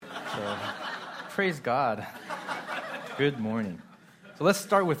So praise God. Good morning. So let's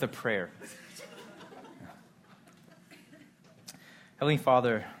start with a prayer. Heavenly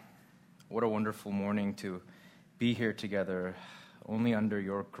Father, what a wonderful morning to be here together, only under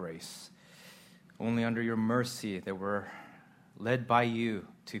your grace, only under your mercy that we're led by you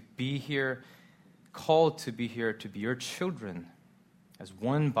to be here, called to be here, to be your children, as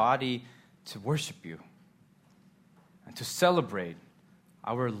one body to worship you and to celebrate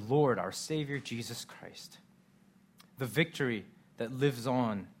our Lord, our Savior, Jesus Christ, the victory that lives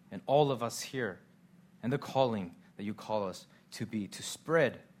on in all of us here, and the calling that you call us to be, to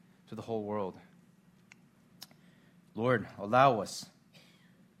spread to the whole world. Lord, allow us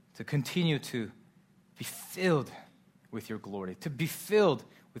to continue to be filled with your glory, to be filled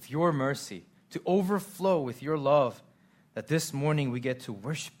with your mercy, to overflow with your love, that this morning we get to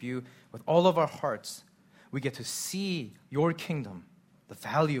worship you with all of our hearts. We get to see your kingdom, the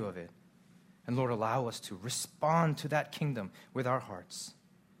value of it. And Lord, allow us to respond to that kingdom with our hearts.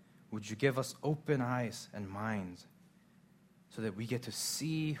 Would you give us open eyes and minds so that we get to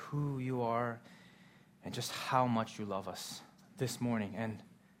see who you are and just how much you love us this morning and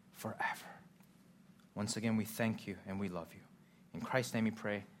forever. Once again, we thank you and we love you. In Christ's name we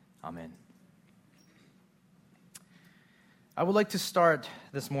pray. Amen. I would like to start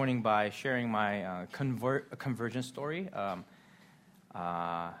this morning by sharing my conversion story.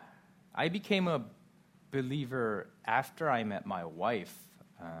 I became a believer after I met my wife.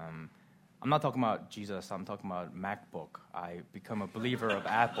 I'm not talking about Jesus, I'm talking about MacBook. I became a believer of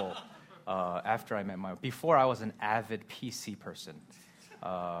Apple after I met my wife. Before, I was an avid PC person.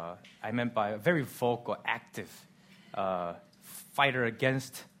 I meant by a very vocal, active fighter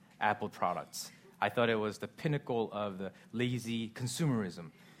against Apple products. I thought it was the pinnacle of the lazy consumerism.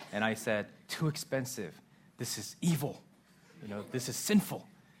 And I said, too expensive. This is evil. This is sinful.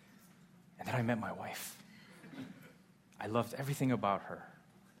 And then I met my wife. I loved everything about her.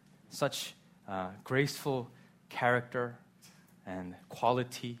 Such graceful character and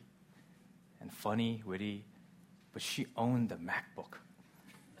quality and funny, witty. But she owned the MacBook.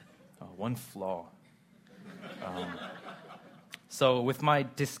 One flaw. So with my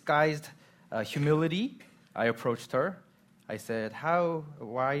disguised humility, I approached her. I said, how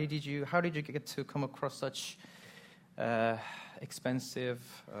did you get to come across such expensive,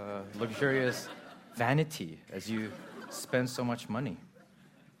 luxurious vanity as you spend so much money?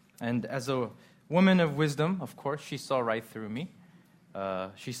 And as a woman of wisdom, of course, she saw right through me.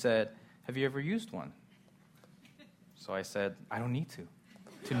 She said, have you ever used one? So I said, I don't need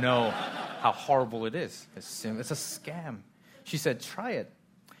to know how horrible it is. It's a scam. She said, try it.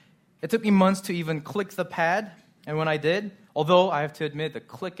 It took me months to even click the pad, and when I did, although I have to admit the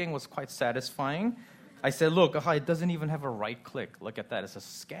clicking was quite satisfying, I said, look, it doesn't even have a right click. Look at that, it's a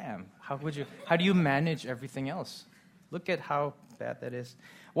scam. How do you manage everything else? Look at how bad that is.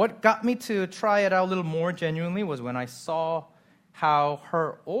 What got me to try it out a little more genuinely was when I saw how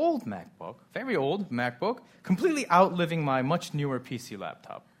her old MacBook, very old MacBook, completely outliving my much newer PC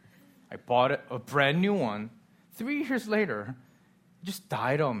laptop. I bought a brand new one. 3 years later, it just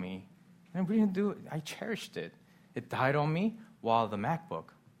died on me. And we didn't do it. I cherished it. It died on me while the MacBook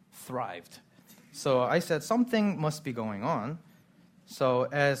thrived. So I said, something must be going on. So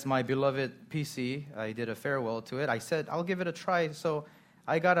as my beloved PC, I did a farewell to it. I said, I'll give it a try. So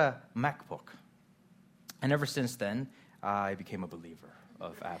I got a MacBook. And ever since then, I became a believer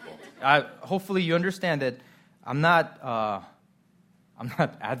of Apple. Hopefully you understand that I'm not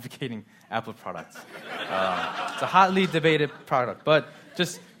advocating Apple products. It's a hotly debated product. But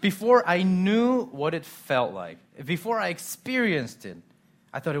just before I knew what it felt like, before I experienced it,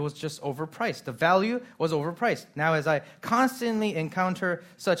 I thought it was just overpriced. The value was overpriced. Now, as I constantly encounter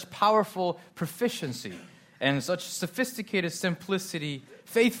such powerful proficiency and such sophisticated simplicity,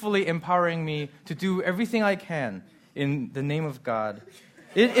 faithfully empowering me to do everything I can in the name of God,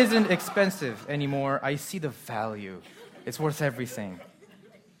 it isn't expensive anymore. I see the value. It's worth everything.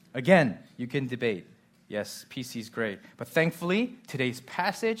 Again, you can debate. Yes, PC is great. But thankfully, today's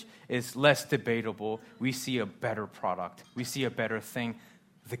passage is less debatable. We see a better product. We see a better thing.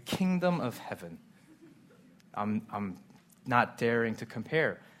 The kingdom of heaven. I'm not daring to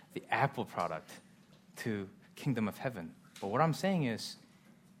compare the Apple product to kingdom of heaven. But what I'm saying is,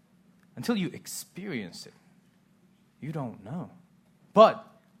 until you experience it, you don't know. But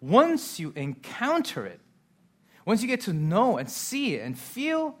once you encounter it, once you get to know and see it and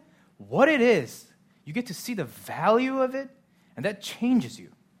feel what it is, you get to see the value of it, and that changes you.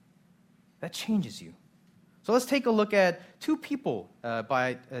 That changes you. So let's take a look at two people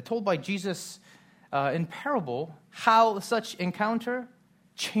told by Jesus in parable, how such encounter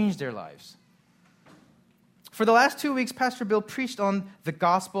changed their lives. For the last 2 weeks, Pastor Bill preached on the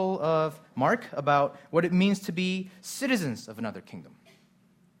Gospel of Mark about what it means to be citizens of another kingdom.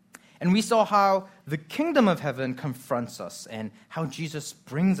 And we saw how the kingdom of heaven confronts us and how Jesus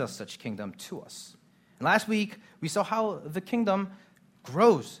brings us such kingdom to us. And last week, we saw how the kingdom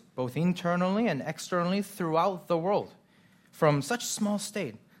grows both internally and externally throughout the world, from such small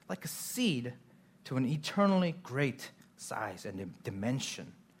state, like a seed, to an eternally great size and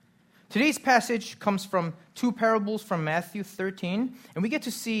dimension. Today's passage comes from two parables from Matthew 13, and we get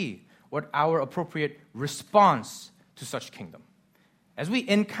to see what our appropriate response to such kingdom. As we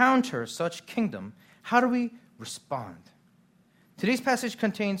encounter such kingdom, how do we respond? Today's passage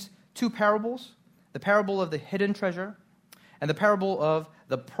contains two parables, the parable of the hidden treasure and the parable of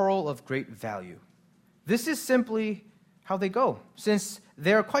the pearl of great value. This is simply how they go. Since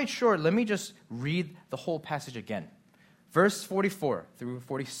they're quite short, let me just read the whole passage again. Verse 44 through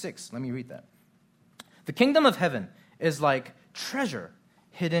 46, let me read that. The kingdom of heaven is like treasure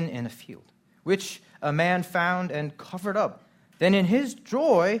hidden in a field, which a man found and covered up. Then in his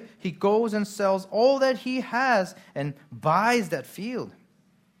joy, he goes and sells all that he has and buys that field.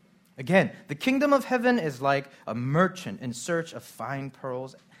 Again, the kingdom of heaven is like a merchant in search of fine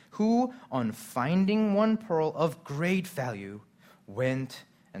pearls, who, on finding one pearl of great value, went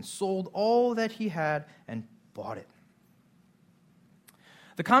and sold all that he had and bought it.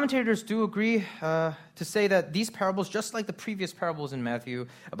 The commentators do agree to say that these parables, just like the previous parables in Matthew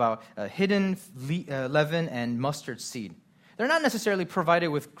about hidden leaven and mustard seed, they're not necessarily provided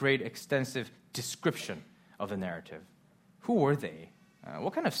with great extensive description of the narrative. Who were they?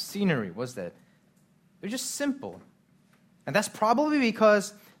 What kind of scenery was that? They're just simple. And that's probably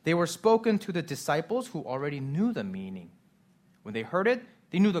because they were spoken to the disciples who already knew the meaning. When they heard it,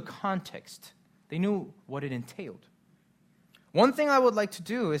 they knew the context. They knew what it entailed. One thing I would like to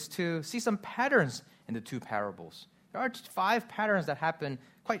do is to see some patterns in the two parables. There are 5 patterns that happen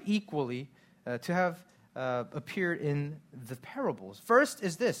quite equally to have appeared in the parables. First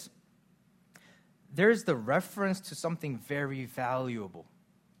is this. There's the reference to something very valuable.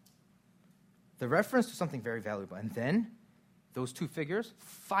 The reference to something very valuable. And then those two figures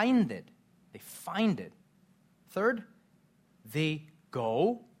find it. They find it. Third, they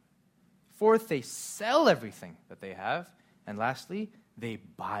go. Fourth, they sell everything that they have. And lastly, they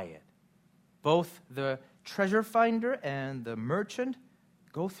buy it. Both the treasure finder and the merchant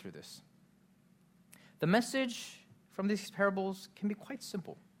go through this. The message from these parables can be quite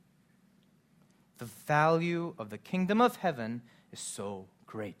simple. The value of the kingdom of heaven is so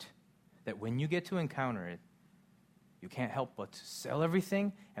great that when you get to encounter it, you can't help but to sell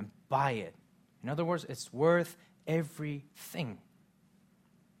everything and buy it. In other words, it's worth everything.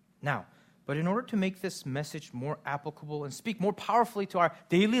 Now, but in order to make this message more applicable and speak more powerfully to our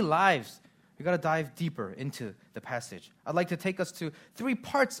daily lives, we've got to dive deeper into the passage. I'd like to take us to 3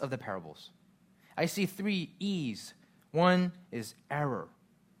 parts of the parables. I see 3 E's. One is error.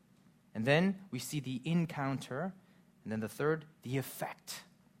 And then we see the encounter. And then the third, the effect.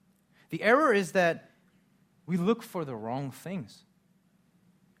 The error is that we look for the wrong things.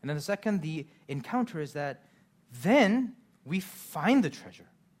 And then the second, the encounter, is that then we find the treasure.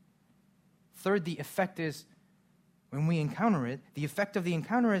 Third, the effect is when we encounter it, the effect of the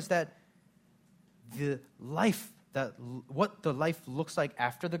encounter is that what the life looks like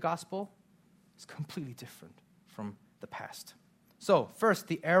after the gospel is completely different from the past. So, first,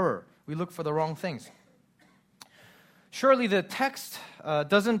 the error. We look for the wrong things. Surely the text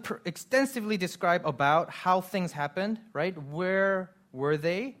doesn't extensively describe about how things happened, right? Where were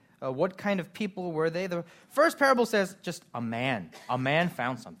they? What kind of people were they? The first parable says just a man. A man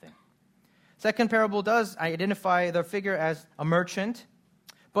found something. Second parable does identify the figure as a merchant,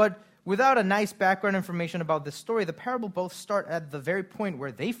 but without a nice background information about this story, the parable both start at the very point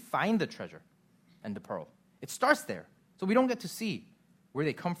where they find the treasure and the pearl. It starts there, so we don't get to see where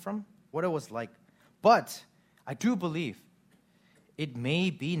they come from, what it was like. But I do believe it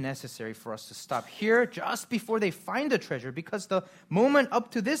may be necessary for us to stop here just before they find the treasure, because the moment up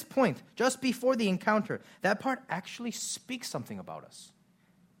to this point, just before the encounter, that part actually speaks something about us.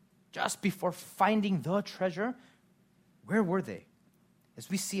 Just before finding the treasure, where were they? As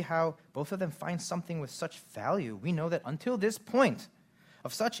we see how both of them find something with such value, we know that until this point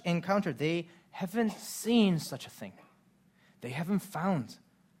of such encounter, they haven't seen such a thing. They haven't found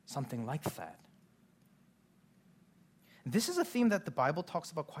something like that. This is a theme that the Bible talks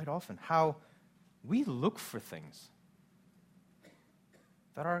about quite often, how we look for things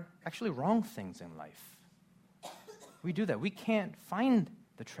that are actually wrong things in life. We do that. We can't find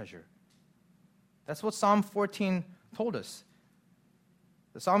the treasure. That's what Psalm 14 told us. Psalm 14 says, "Trust in the Lord with all your heart, and lean not on your own understanding. In all your ways acknowledge Him, and He will direct your path."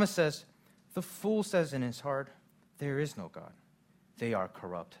 The psalmist says, "The fool says in his heart, there is no God. They are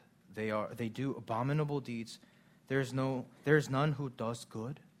corrupt. They do abominable deeds. There is none who does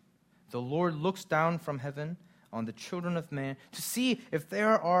good. The Lord looks down from heaven on the children of man to see if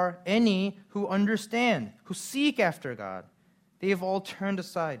there are any who understand, who seek after God. They have all turned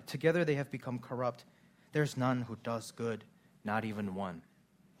aside. Together they have become corrupt. There's none who does good, not even one."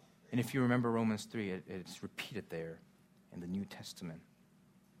 And if you remember Romans 3, it's repeated there in the New Testament.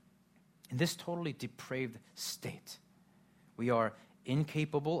 In this totally depraved state, we are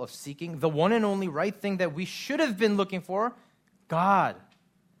incapable of seeking the one and only right thing that we should have been looking for, God.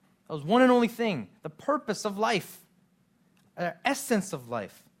 That was one and only thing, the purpose of life, the essence of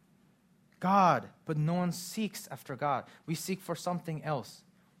life, God. But no one seeks after God. We seek for something else.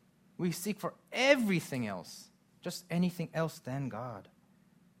 We seek for everything else, just anything else than God.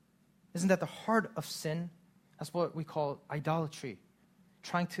 Isn't that the heart of sin? That's what we call idolatry.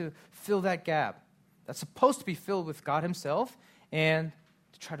 Trying to fill that gap that's supposed to be filled with God Himself and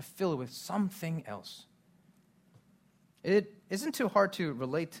to try to fill it with something else. It isn't too hard to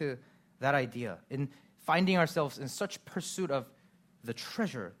relate to that idea in finding ourselves in such pursuit of the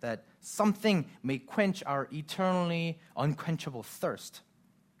treasure that something may quench our eternally unquenchable thirst.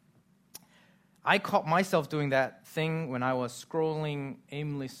 I caught myself doing that thing when I was scrolling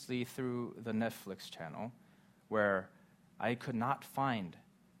aimlessly through the Netflix channel, where I could not find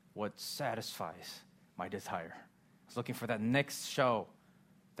what satisfies my desire. I was looking for that next show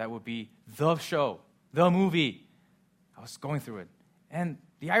that would be the show, the movie. I was going through it. And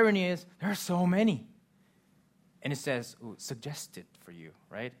the irony is, there are so many. And it says, suggested for you,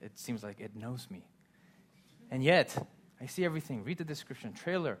 right? It seems like it knows me. And yet, I see everything, read the description,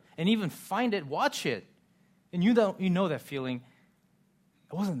 trailer, and even find it, watch it. And you know that feeling,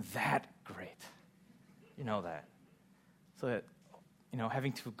 it wasn't that great. You know that. So that,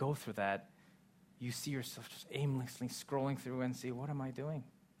 having to go through that, you see yourself just aimlessly scrolling through and see, what am I doing?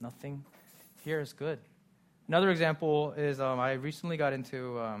 Nothing here is good. Another example is I recently got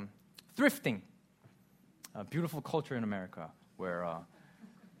into thrifting, a beautiful culture in America, where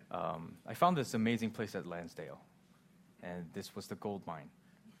I found this amazing place at Lansdale, and this was the gold mine.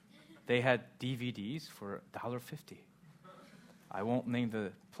 They had DVDs for $1.50. I won't name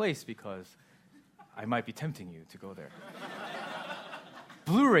the place because I might be tempting you to go there.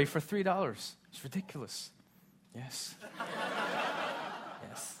 Blu-ray for $3. It's ridiculous. Yes.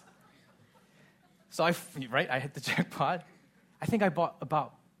 Yes. So I hit the jackpot. I think I bought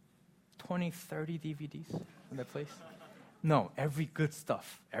about 20, 30 DVDs in that place. No, every good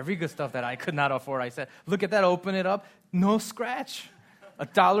stuff that I could not afford. I said, look at that, open it up, no scratch.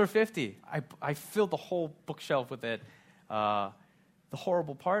 $1.50. I filled the whole bookshelf with it. The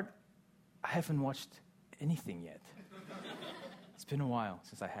horrible part, I haven't watched anything yet. It's been a while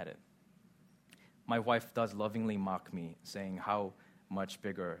since I had it. My wife does lovingly mock me, saying how much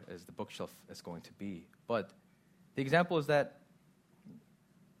bigger is the bookshelf is going to be. But the example is that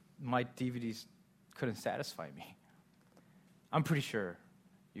my DVDs couldn't satisfy me. I'm pretty sure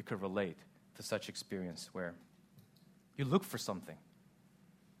you could relate to such experience where you look for something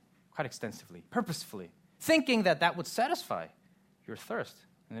quite extensively, purposefully, thinking that would satisfy your thirst.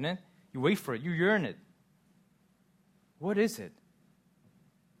 And then you wait for it, you yearn it. What is it?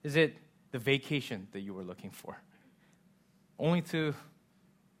 Is it the vacation that you were looking for? Only to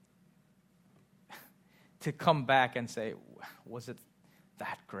come back and say, was it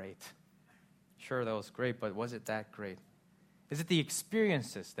that great? Sure, that was great, but was it that great? Is it the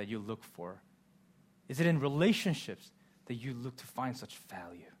experiences that you look for? Is it in relationships that you look to find such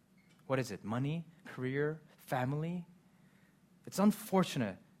value? What is it? Money, career, family? It's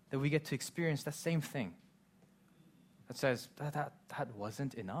unfortunate that we get to experience that same thing. That says that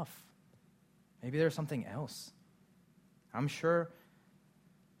wasn't enough. Maybe there's something else. I'm sure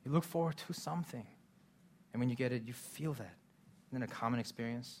you look forward to something. And when you get it, you feel that. Isn't it a common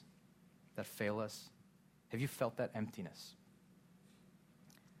experience that fail us? Have you felt that emptiness?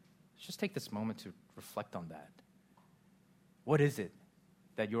 Let's just take this moment to reflect on that. What is it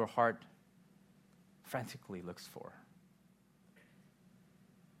that your heart frantically looks for?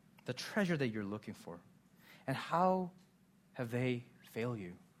 The treasure that you're looking for. And how have they failed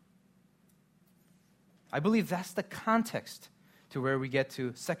you? I believe that's the context to where we get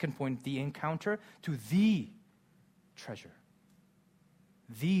to second point, the encounter, to the treasure.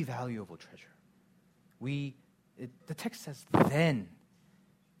 The valuable treasure. The text says, then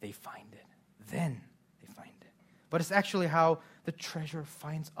they find it. Then they find it. But it's actually how the treasure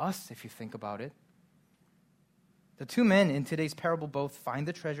finds us, if you think about it. The two men in today's parable both find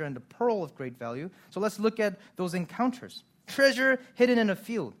the treasure and the pearl of great value. So let's look at those encounters. treasure hidden in a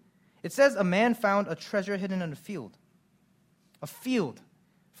field. It says a man found a treasure hidden in a field. A field.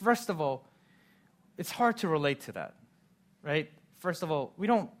 First of all, it's hard to relate to that, right? First of all, we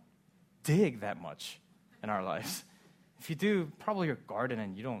don't dig that much in our lives. If you do, probably your garden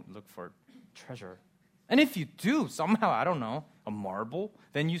and you don't look for treasure. And if you do, somehow, I don't know, a marble,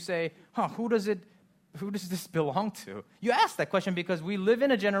 then you say, who does this belong to? You ask that question because we live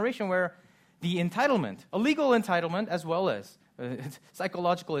in a generation where the entitlement, a legal entitlement as well as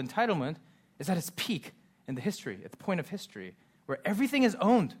psychological entitlement, is at its peak in the history, at the point of history, where everything is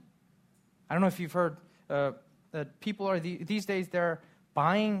owned. I don't know if you've heard that people are, these days, they're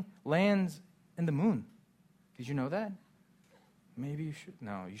buying lands in the moon. Did you know that? Maybe you should.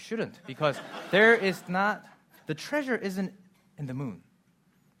 No, you shouldn't, because the treasure isn't in the moon.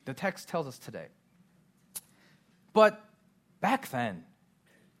 The text tells us today. But back then,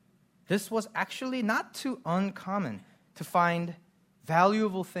 this was actually not too uncommon to find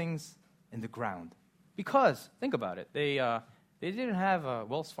valuable things in the ground. Because, think about it, they didn't have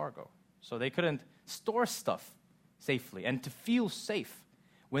Wells Fargo, so they couldn't store stuff safely. And to feel safe,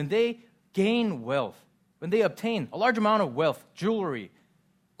 when they gain wealth, when they obtain a large amount of wealth, jewelry,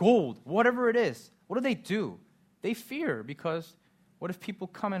 gold, whatever it is, what do? They fear, because what if people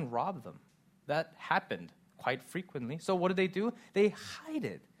come and rob them? That happened quite frequently. So what do? They hide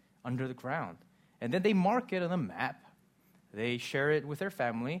it under the ground. And then they mark it on a map. They share it with their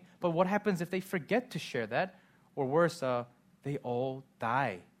family. But what happens if they forget to share that? Or worse, they all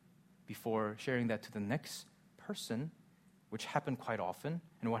die before sharing that to the next person, which happened quite often.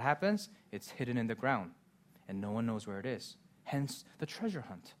 And what happens? It's hidden in the ground, and no one knows where it is. Hence, the treasure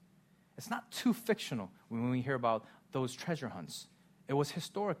hunt. It's not too fictional when we hear about those treasure hunts. It was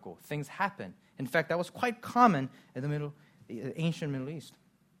historical. Things happen. In fact, that was quite common in the ancient Middle East.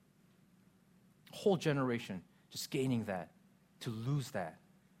 Whole generation just gaining that, to lose that.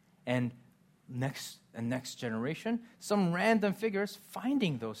 And next generation, some random figures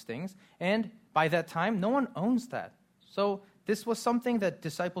finding those things, and by that time, no one owns that. So this was something that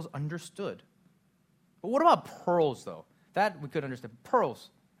disciples understood. But what about pearls, though? That we could understand. Pearls,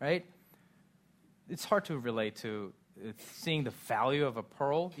 right? It's hard to relate to seeing the value of a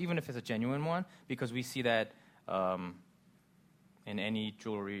pearl, even if it's a genuine one, because we see that in any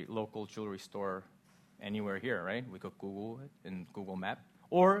local jewelry store anywhere here, right? We could Google it in Google Map.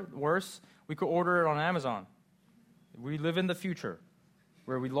 Or worse, we could order it on Amazon. We live in the future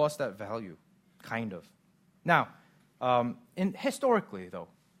where we lost that value, kind of. Now, historically, though,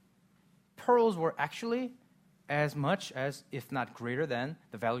 pearls were actually as much as, if not greater than,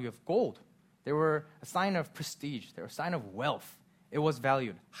 the value of gold. They were a sign of prestige. They were a sign of wealth. It was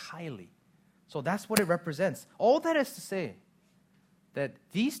valued highly. So that's what it represents. All that is to say that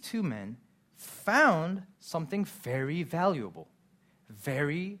these two men found something very valuable.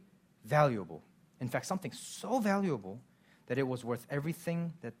 Very valuable. In fact, something so valuable that it was worth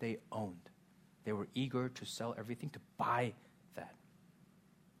everything that they owned. They were eager to sell everything to buy that.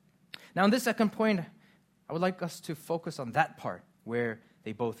 Now, in this second point, I would like us to focus on that part where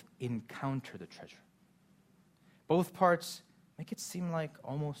they both encounter the treasure. Both parts make it seem like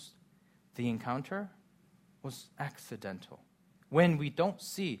almost the encounter was accidental. When we don't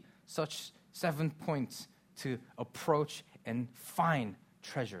see such 7 points to approach and find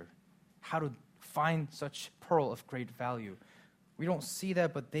treasure, how to find such pearl of great value. We don't see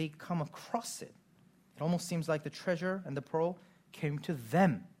that, but they come across it. It almost seems like the treasure and the pearl came to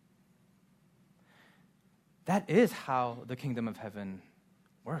them. That is how the kingdom of heaven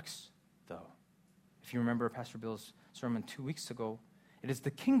works, though. If you remember Pastor Bill's sermon 2 weeks ago, it is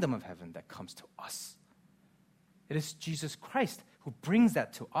the kingdom of heaven that comes to us. It is Jesus Christ who brings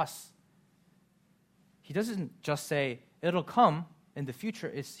that to us. He doesn't just say, it'll come in the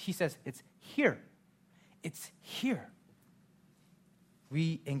future. He says, it's here. It's here.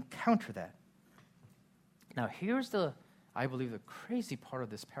 We encounter that. Now, here's I believe, the crazy part of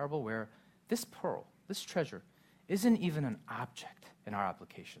this parable where this pearl, this treasure, isn't even an object in our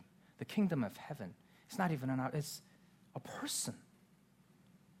application. The kingdom of heaven, it's not even it's a person.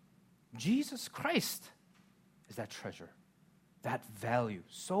 Jesus Christ is that treasure, that value,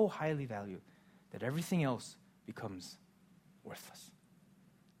 so highly valued that everything else becomes worthless.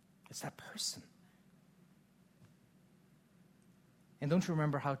 It's that person. And don't you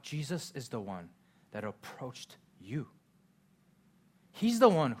remember how Jesus is the one that approached you? He's the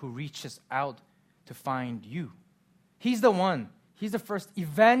one who reaches out to find you. He's the first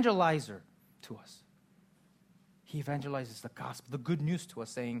evangelizer to us. He evangelizes the gospel, the good news to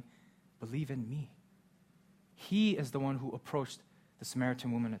us, saying, believe in me. He is the one who approached the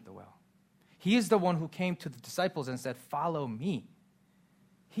Samaritan woman at the well. He is the one who came to the disciples and said, "Follow me."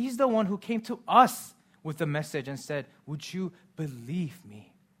 He's the one who came to us with the message and said, "Would you believe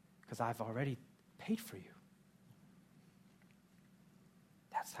me? Because I've already paid for you."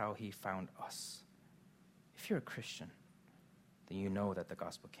 That's how he found us. If you're a Christian, then you know that the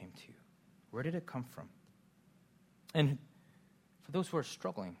gospel came to you. Where did it come from? And for those who are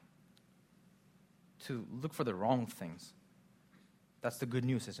struggling to look for the wrong things, that's the good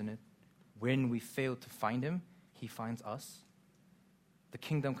news, isn't it? When we fail to find him, he finds us. The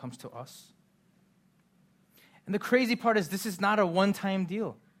kingdom comes to us. And the crazy part is this is not a one-time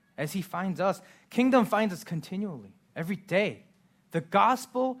deal. As he finds us, kingdom finds us continually, every day. The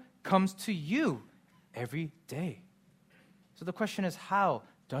gospel comes to you every day. So the question is, how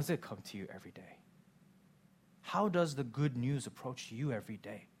does it come to you every day? How does the good news approach you every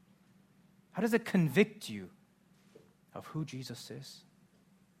day? How does it convict you of who Jesus is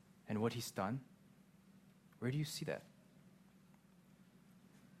and what he's done? Where do you see that?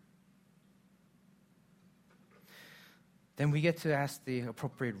 Then we get to ask the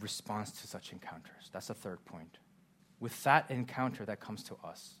appropriate response to such encounters. That's the third point. With that encounter that comes to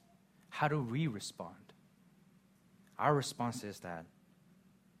us, how do we respond? Our response is that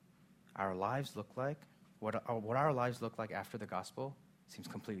our lives look like, what our lives look like after the gospel seems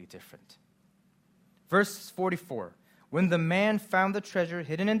completely different. Verse 44, when the man found the treasure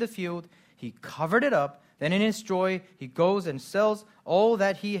hidden in the field, he covered it up. Then in his joy, he goes and sells all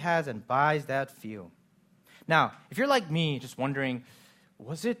that he has and buys that field. Now, if you're like me, just wondering,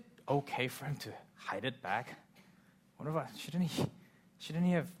 was it okay for him to hide it back? What about, shouldn't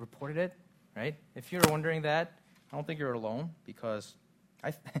he have reported it, right? If you're wondering that, I don't think you're alone, because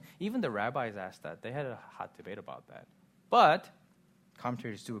even the rabbis asked that. They had a hot debate about that. But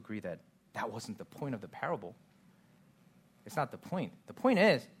commentators do agree that that wasn't the point of the parable. It's not the point. The point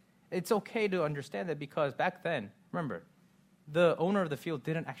is, it's okay to understand that because back then, remember, the owner of the field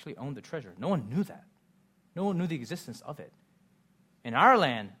didn't actually own the treasure. No one knew that. No one knew the existence of it. In our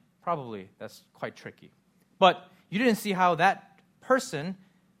land, probably that's quite tricky. But you didn't see how that person,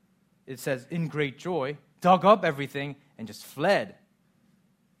 it says, in great joy, dug up everything and just fled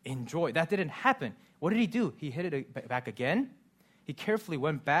in joy. That didn't happen. What did he do? He hid it back again. He carefully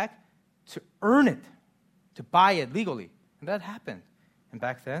went back to earn it, to buy it legally. And that happened. And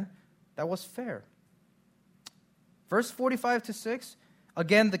back then, that was fair. Verse 45-6,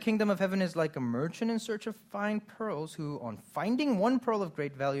 again, the kingdom of heaven is like a merchant in search of fine pearls who, on finding one pearl of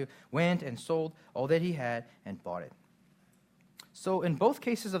great value, went and sold all that he had and bought it. So in both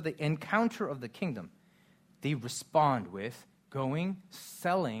cases of the encounter of the kingdom, they respond with going,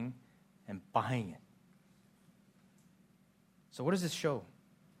 selling, and buying it. So what does this show?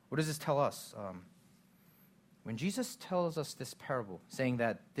 What does this tell us? When Jesus tells us this parable, saying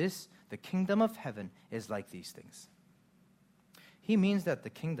that the kingdom of heaven is like these things, he means that the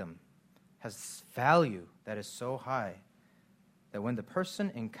kingdom has value that is so high that when the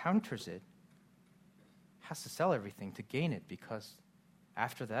person encounters it, has to sell everything to gain it, because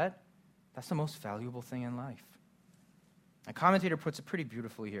after that, that's the most valuable thing in life. A commentator puts it pretty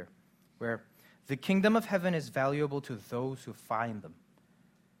beautifully here, where the kingdom of heaven is valuable to those who find them.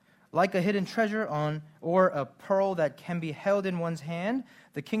 Like a hidden treasure or a pearl that can be held in one's hand,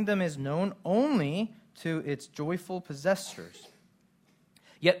 the kingdom is known only to its joyful possessors.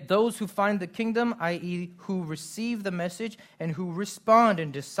 Yet those who find the kingdom, i.e., who receive the message and who respond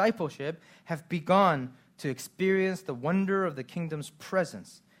in discipleship, have begun to experience the wonder of the kingdom's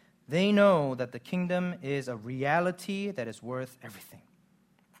presence. They know that the kingdom is a reality that is worth everything.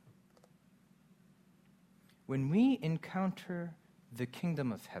 When we encounter the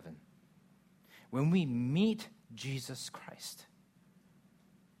kingdom of heaven, when we meet Jesus Christ,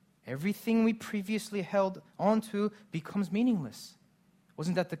 everything we previously held onto becomes meaningless.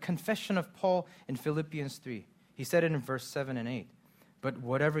 Wasn't that the confession of Paul in Philippians 3? He said it in verse 7 and 8. But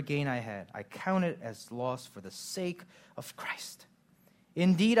whatever gain I had, I count it as loss for the sake of Christ.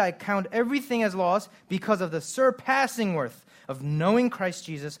 Indeed, I count everything as loss because of the surpassing worth of knowing Christ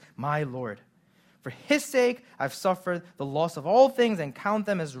Jesus, my Lord. For his sake, I've suffered the loss of all things and count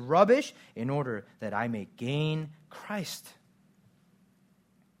them as rubbish in order that I may gain Christ.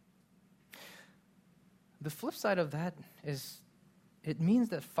 The flip side of that is it means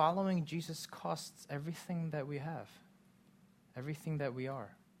that following Jesus costs everything that we have, everything that we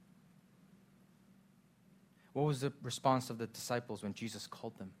are. What was the response of the disciples when Jesus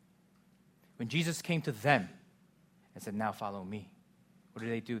called them? When Jesus came to them and said, now follow me, what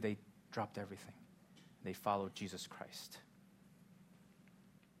did they do? They dropped everything. They followed Jesus Christ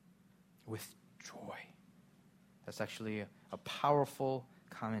with joy. That's actually a powerful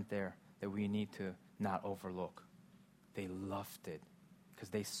comment there. that we need to not overlook. They loved it because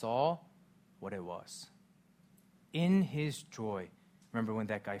they saw what it was. In his joy, remember when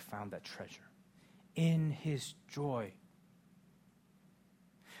that guy found that treasure? In his joy.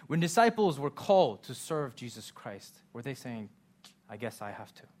 When disciples were called to serve Jesus Christ, were they saying, I guess I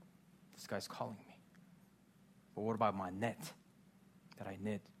have to? This guy's calling me. But what about my net that I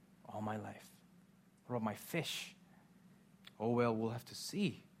knit all my life? What about my fish? Oh, well, we'll have to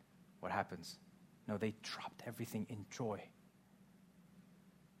see what happens. No, they dropped everything in joy.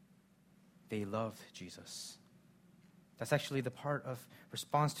 They loved Jesus. That's actually the part of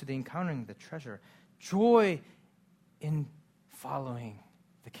response to the encountering the treasure. Joy in following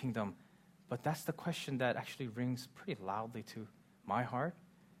the kingdom. But that's the question that actually rings pretty loudly to my heart.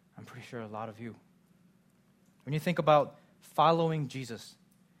 I'm pretty sure a lot of you. When you think about following Jesus,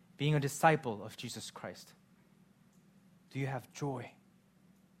 being a disciple of Jesus Christ, do you have joy?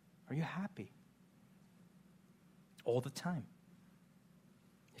 Are you happy? All the time?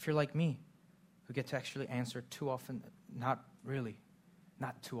 If you're like me, who get to actually answer too often, not really,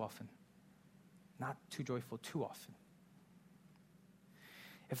 not too often, not too joyful too often.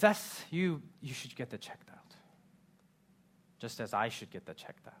 If that's you, you should get that checked out. Just as I should get that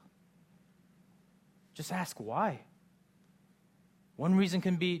checked out. Just ask why. One reason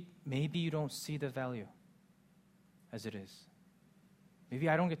can be maybe you don't see the value as it is. Maybe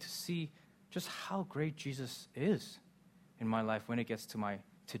I don't get to see just how great Jesus is in my life when it gets to my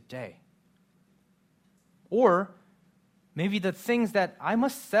today. Or maybe the things that I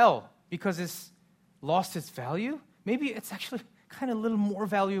must sell because it's lost its value, maybe it's actually kind of a little more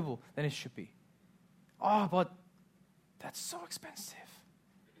valuable than it should be. Oh, but that's so expensive.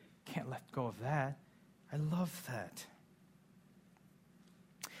 Can't let go of that. I love that.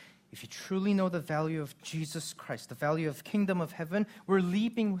 If you truly know the value of Jesus Christ, the value of kingdom of heaven, we're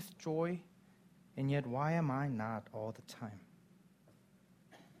leaping with joy. And yet, why am I not all the time?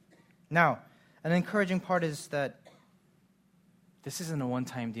 Now, an encouraging part is that this isn't a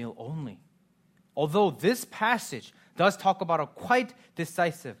one-time deal only. Although this passage does talk about a quite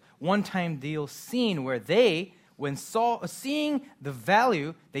decisive one-time deal scene where they, when seeing the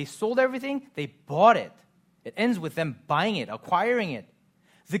value, they sold everything, they bought it. It ends with them buying it, acquiring it.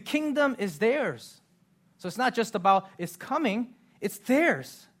 The kingdom is theirs. So it's not just about it's coming, it's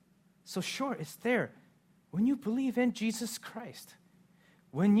theirs. So sure, it's there. When you believe in Jesus Christ,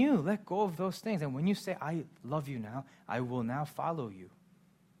 when you let go of those things, and when you say, I love you now, I will now follow you.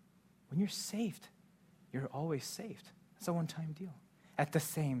 When you're saved, you're always saved. It's a one-time deal. At the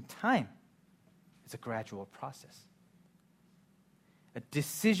same time, it's a gradual process. A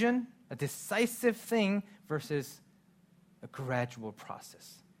decision, a decisive thing versus a gradual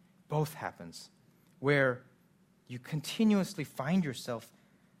process. Both happens where you continuously find yourself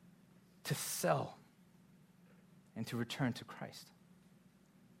to sell and to return to Christ.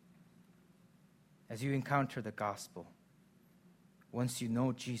 As you encounter the gospel, once you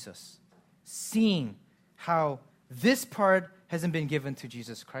know Jesus, seeing how this part hasn't been given to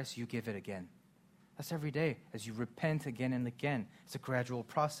Jesus Christ, you give it again. That's every day as you repent again and again. It's a gradual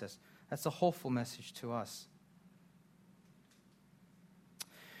process. That's a hopeful message to us.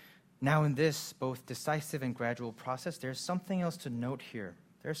 Now in this both decisive and gradual process, there's something else to note here.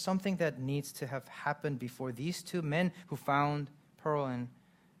 There's something that needs to have happened before these two men who found pearl and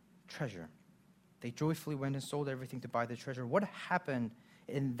treasure. They joyfully went and sold everything to buy the treasure. What happened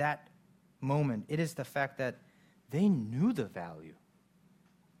in that moment? It is the fact that they knew the value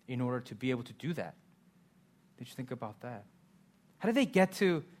in order to be able to do that. Did you think about that? How did they get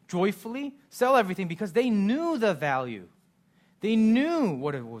to joyfully sell everything? Because they knew the value. They knew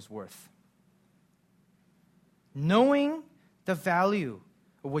what it was worth. Knowing the value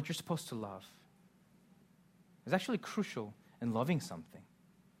of what you're supposed to love is actually crucial in loving something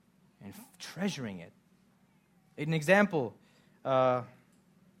and treasuring it. An example I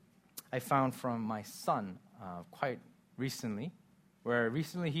found from my son quite recently, where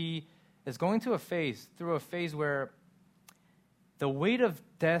recently he is going through a phase where the weight of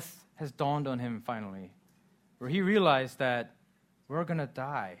death has dawned on him finally, where he realized that we're going to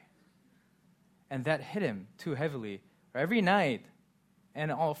die. And that hit him too heavily. Every night,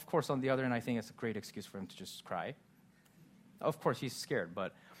 and of course on the other end, I think it's a great excuse for him to just cry. Of course, he's scared,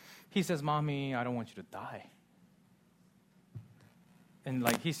 but he says, Mommy, I don't want you to die. And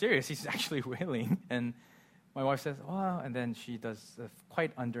he's serious, he's actually wailing. And my wife says, oh, and then she does a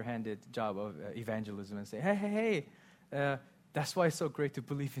quite underhanded job of evangelism and say, hey, that's why it's so great to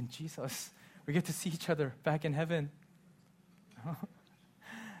believe in Jesus. We get to see each other back in heaven.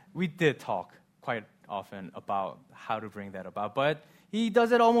 We did talk quite often about how to bring that about. But, He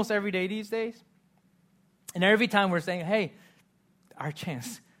does it almost every day these days. And every time we're saying, hey, our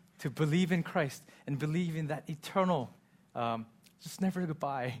chance to believe in Christ and believe in that eternal, just never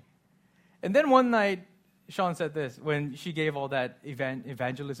goodbye. And then one night, Sean said this, when she gave all that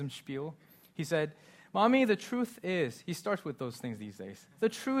evangelism spiel. He said, Mommy, the truth is, he starts with those things these days. The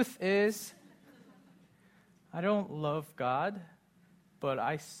truth is, I don't love God, but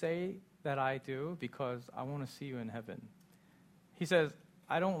I say that I do because I want to see you in heaven. He says,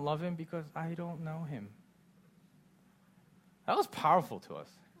 I don't love him because I don't know him. That was powerful to us,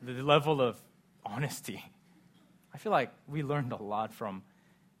 the level of honesty. I feel like we learned a lot from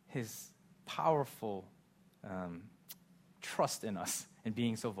his powerful trust in us and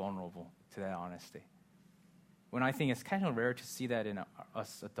being so vulnerable to that honesty. When I think it's kind of rare to see that in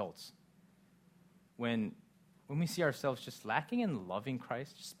us adults. When we see ourselves just lacking in loving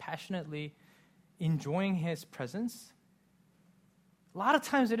Christ, just passionately enjoying his presence, a lot of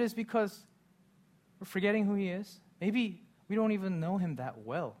times it is because we're forgetting who he is. Maybe we don't even know him that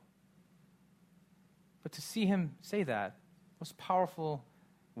well. But to see him say that was a powerful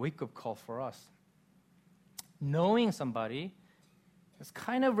wake-up call for us. Knowing somebody is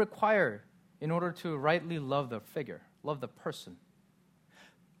kind of required in order to rightly love the figure, love the person.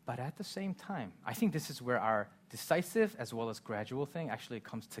 But at the same time, I think this is where our decisive as well as gradual thing actually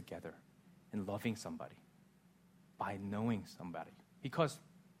comes together in loving somebody, by knowing somebody. Because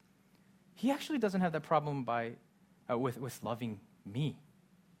he actually doesn't have that problem with loving me.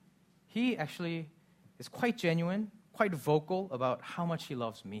 He actually is quite genuine, quite vocal about how much he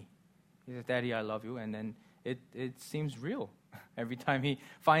loves me. He says, Daddy, I love you, and then it seems real. Every time he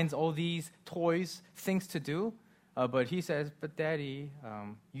finds all these toys, things to do, but he says, but Daddy,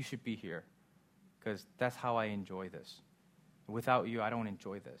 you should be here, because that's how I enjoy this. Without you, I don't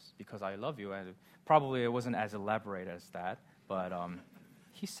enjoy this, because I love you. And probably it wasn't as elaborate as that, but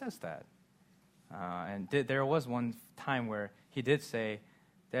he says that. And there was one time where he did say,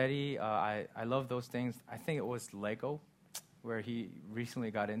 Daddy, I love those things. I think it was Lego, where he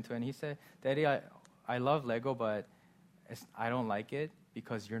recently got into it. And he said, Daddy, I love Lego, but I don't like it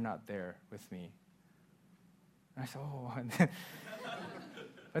because you're not there with me. And I said, oh.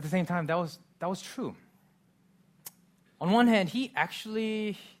 At the same time, that was true. On one hand, he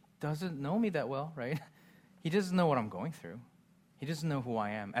actually doesn't know me that well, right? He doesn't know what I'm going through. He doesn't know who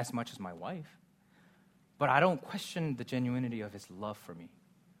I am as much as my wife. But I don't question the genuinity of his love for me.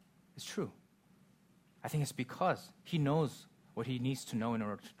 It's true. I think it's because he knows what he needs to know in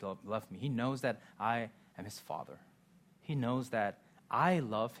order to love me. He knows that I am his father. He knows that I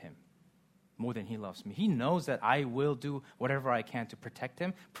love him more than he loves me. He knows that I will do whatever I can to protect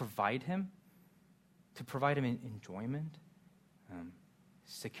him, provide him enjoyment,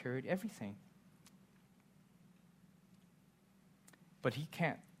 security, everything. But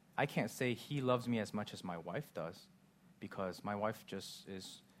I can't say he loves me as much as my wife does, because my wife just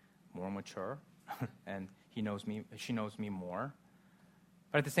is more mature and she knows me more.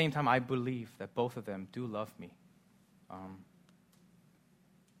 But at the same time, I believe that both of them do love me.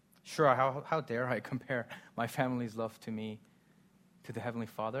 Sure, how dare I compare my family's love to me to the Heavenly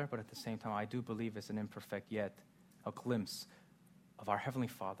Father, but at the same time, I do believe it's an imperfect yet a glimpse of our Heavenly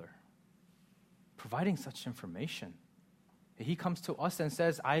Father providing such information. He comes to us and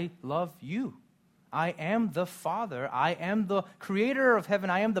says, I love you. I am the Father. I am the creator of heaven.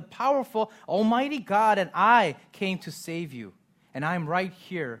 I am the powerful, almighty God, and I came to save you. And I'm right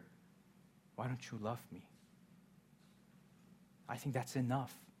here. Why don't you love me? I think that's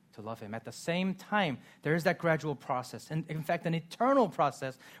enough to love him. At the same time, there is that gradual process, and in fact, an eternal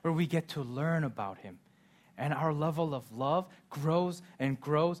process where we get to learn about him. And our level of love grows and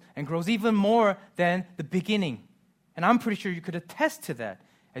grows and grows even more than the beginning. And I'm pretty sure you could attest to that.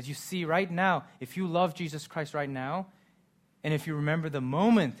 As you see right now, if you love Jesus Christ right now, and if you remember the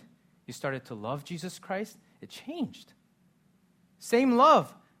moment you started to love Jesus Christ, it changed. Same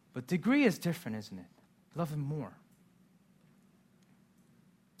love, but degree is different, isn't it? Love him more.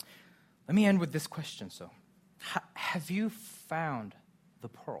 Let me end with this question, have you found the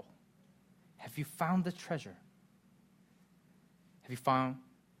pearl? Have you found the treasure? Have you found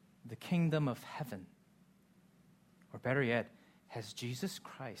the kingdom of heaven? Or better yet, has Jesus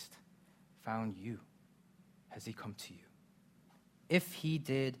Christ found you? Has he come to you? If he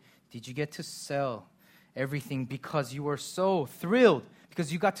did you get to sell everything because you were so thrilled,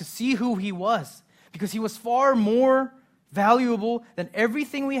 because you got to see who he was, because he was far more valuable than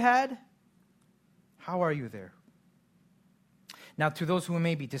everything we had? How are you there? Now, to those who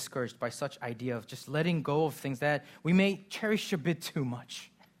may be discouraged by such idea of just letting go of things that we may cherish a bit too much,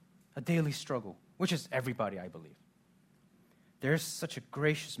 a daily struggle, which is everybody, I believe. there's such a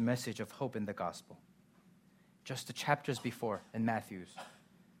gracious message of hope in the gospel. Just the chapters before in Matthew's,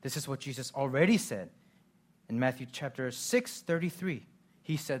 this is what Jesus already said. In Matthew chapter 6:33,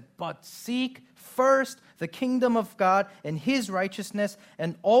 he said, "But seek first the kingdom of God and his righteousness,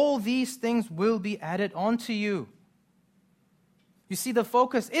 and all these things will be added onto you." You see, the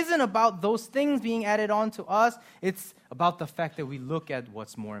focus isn't about those things being added on to us. It's about the fact that we look at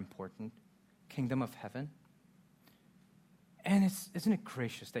what's more important, kingdom of heaven. And isn't it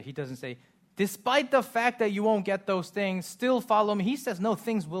gracious that he doesn't say, despite the fact that you won't get those things, still follow me. He says, no,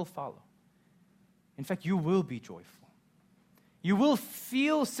 things will follow. In fact, you will be joyful. You will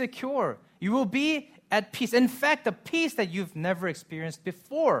feel secure. You will be at peace. In fact, a peace that you've never experienced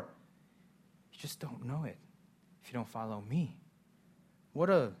before. You just don't know it if you don't follow me. What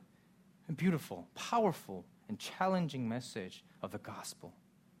a beautiful, powerful, and challenging message of the gospel.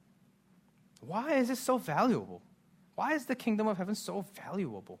 Why is it so valuable? Why is the kingdom of heaven so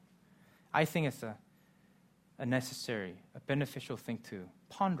valuable? I think it's a necessary, a beneficial thing to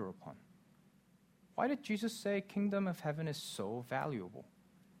ponder upon. Why did Jesus say kingdom of heaven is so valuable?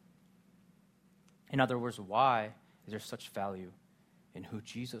 In other words, why is there such value in who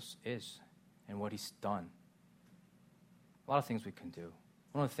Jesus is and what he's done? A lot of things we can do.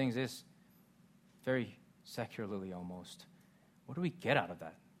 One of the things is, very secularly almost, what do we get out of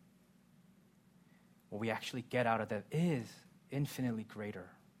that? What we actually get out of that is infinitely greater.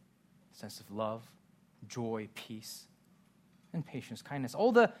 A sense of love, joy, peace, and patience, kindness.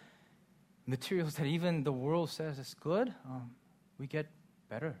 All the materials that even the world says is good, we get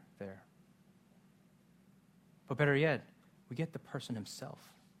better there. But better yet, we get the person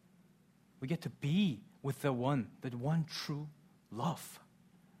himself. We get to be with the one true love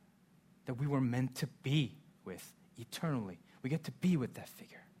that we were meant to be with eternally. We get to be with that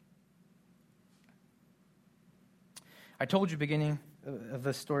figure. I told you beginning of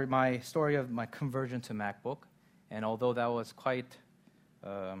the story, my story of my conversion to MacBook, and although that was quite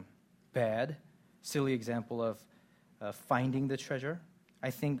bad, silly example of finding the treasure,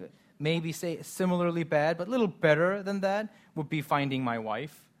 I think maybe say similarly bad, but a little better than that would be finding my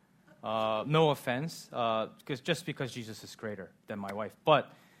wife. No offense, because Jesus is greater than my wife,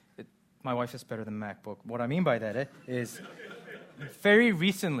 but my wife is better than MacBook. What I mean by that is fairly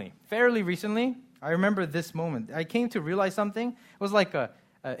recently, I remember this moment. I came to realize something. It was like a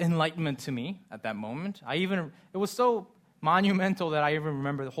enlightenment to me at that moment. It was so monumental that I even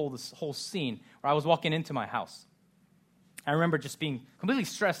remember this whole scene where I was walking into my house. I remember just being completely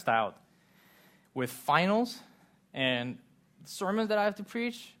stressed out with finals and sermons that I have to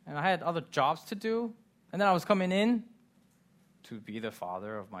preach, and I had other jobs to do, and then I was coming in to be the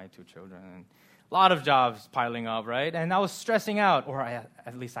father of my 2 children, and a lot of jobs piling up, right? And I was stressing out, or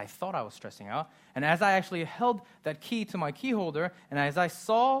at least I thought I was stressing out. And as I actually held that key to my key holder, and as I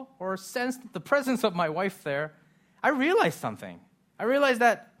saw or sensed the presence of my wife there, I realized something. I realized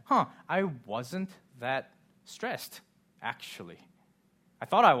that, I wasn't that stressed, actually. I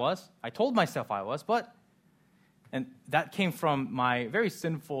thought I was. I told myself I was, and that came from my very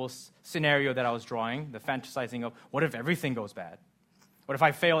sinful scenario that I was drawing, the fantasizing of what if everything goes bad? What if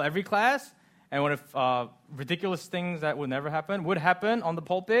I fail every class? And what if ridiculous things that would never happen would happen on the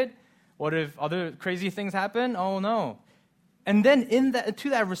pulpit? What if other crazy things happen? Oh, no. And then to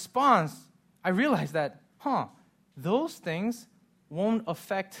that response, I realized that, those things won't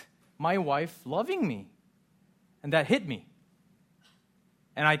affect my wife loving me. And that hit me.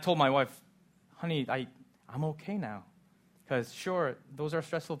 And I told my wife, honey, I'm okay now. Because sure, those are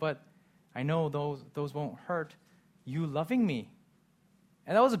stressful, but I know those won't hurt you loving me.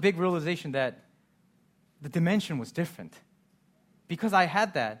 And that was a big realization that the dimension was different. Because I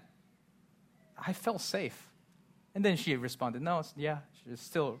had that, I felt safe. And then she responded, no,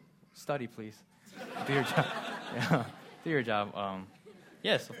 still study, please. Do your job. Yeah, do your job.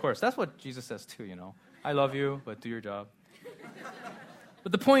 Yes, of course. That's what Jesus says too, I love you, but do your job.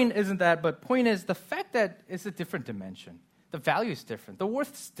 But the point isn't that, but point is the fact that it's a different dimension. The value is different. The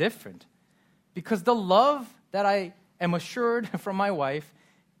worth is different. Because the love that I am assured from my wife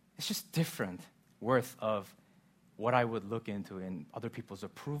is just different worth of what I would look into in other people's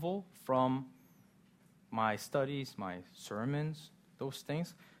approval from my studies, my sermons, those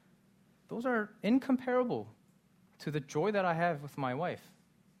things. Those are incomparable to the joy that I have with my wife.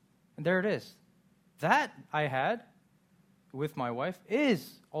 And there it is. That I had with my wife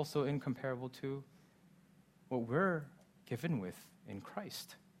is also incomparable to what we're given with in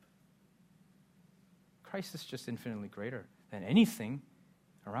Christ. Christ is just infinitely greater than anything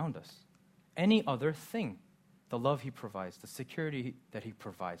around us. Any other thing. The love he provides, the security that he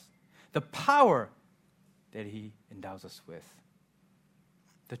provides, the power that he endows us with.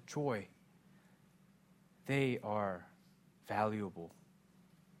 the joy, they are valuable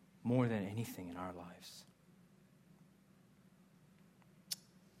more than anything in our lives.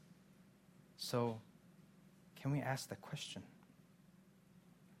 So, can we ask that question?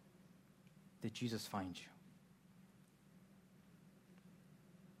 Did Jesus find you?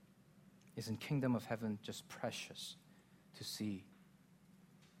 Isn't kingdom of heaven just precious to see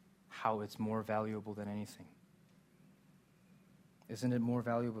how it's more valuable than anything? Isn't it more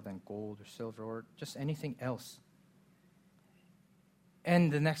valuable than gold or silver or just anything else?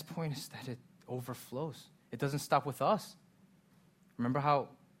 And the next point is that it overflows. It doesn't stop with us. Remember how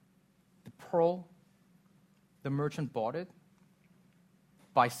the pearl, the merchant bought it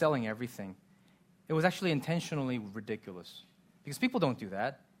by selling everything. It was actually intentionally ridiculous because people don't do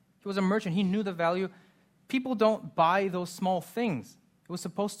that. He was a merchant. He knew the value. People don't buy those small things. It was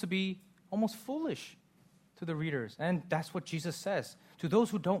supposed to be almost foolish to the readers. And that's what Jesus says. To those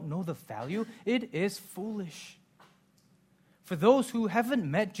who don't know the value, it is foolish. For those who haven't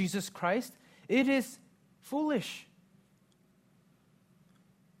met Jesus Christ, it is foolish.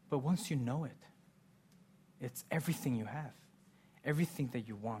 But once you know it, it's everything you have, everything that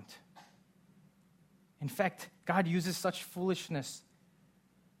you want. In fact, God uses such foolishness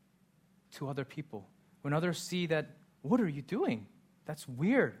to other people. When others see that, what are you doing? That's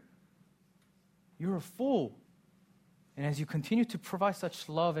weird. You're a fool. And as you continue to provide such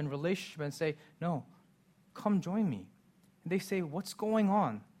love and relationship and say, no, come join me. And they say, what's going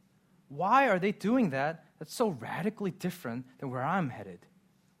on? Why are they doing that? That's so radically different than where I'm headed.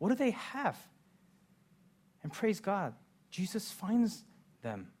 What do they have? And praise God, Jesus finds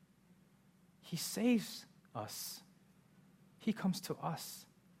them. He saves us. He comes to us.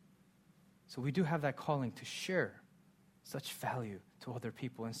 So we do have that calling to share such value to other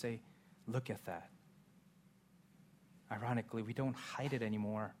people and say, look at that. Ironically, we don't hide it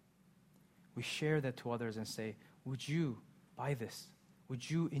anymore. We share that to others and say, would you buy this? Would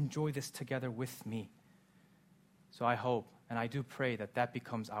you enjoy this together with me? So I hope, and I do pray that that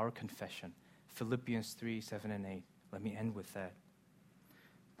becomes our confession. Philippians 3, 7, and 8. Let me end with that.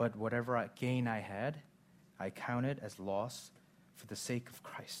 But whatever gain I had, I counted as loss for the sake of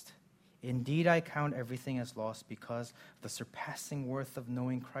Christ. Indeed, I count everything as loss because of the surpassing worth of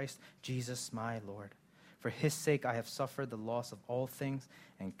knowing Christ, Jesus my Lord. For his sake I have suffered the loss of all things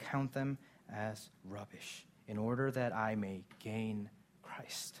and count them as rubbish, in order that I may gain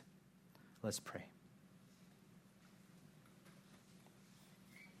Christ. Let's pray.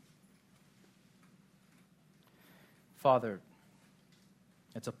 Father,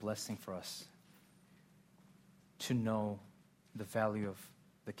 it's a blessing for us to know the value of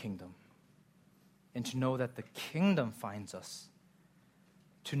the kingdom and to know that the kingdom finds us,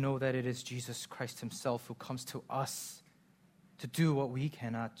 to know that it is Jesus Christ himself who comes to us to do what we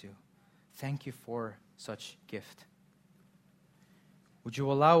cannot do. Thank you for such gift. Would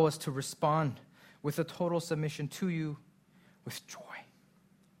you allow us to respond with a total submission to you with joy?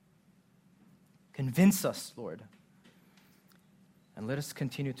 Convince us, Lord, and let us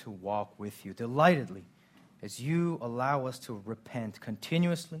continue to walk with you delightedly as you allow us to repent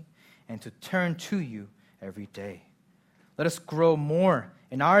continuously and to turn to you every day. Let us grow more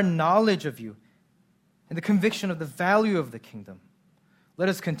in our knowledge of you and the conviction of the value of the kingdom. Let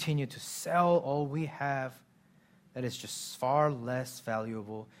us continue to sell all we have that is just far less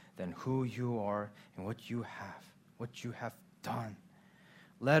valuable than who you are and what you have done.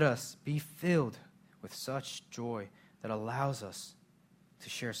 Let us be filled with such joy that allows us to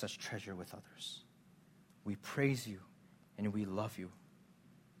share such treasure with others. We praise you and we love you.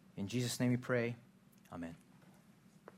 In Jesus' name we pray. Amen.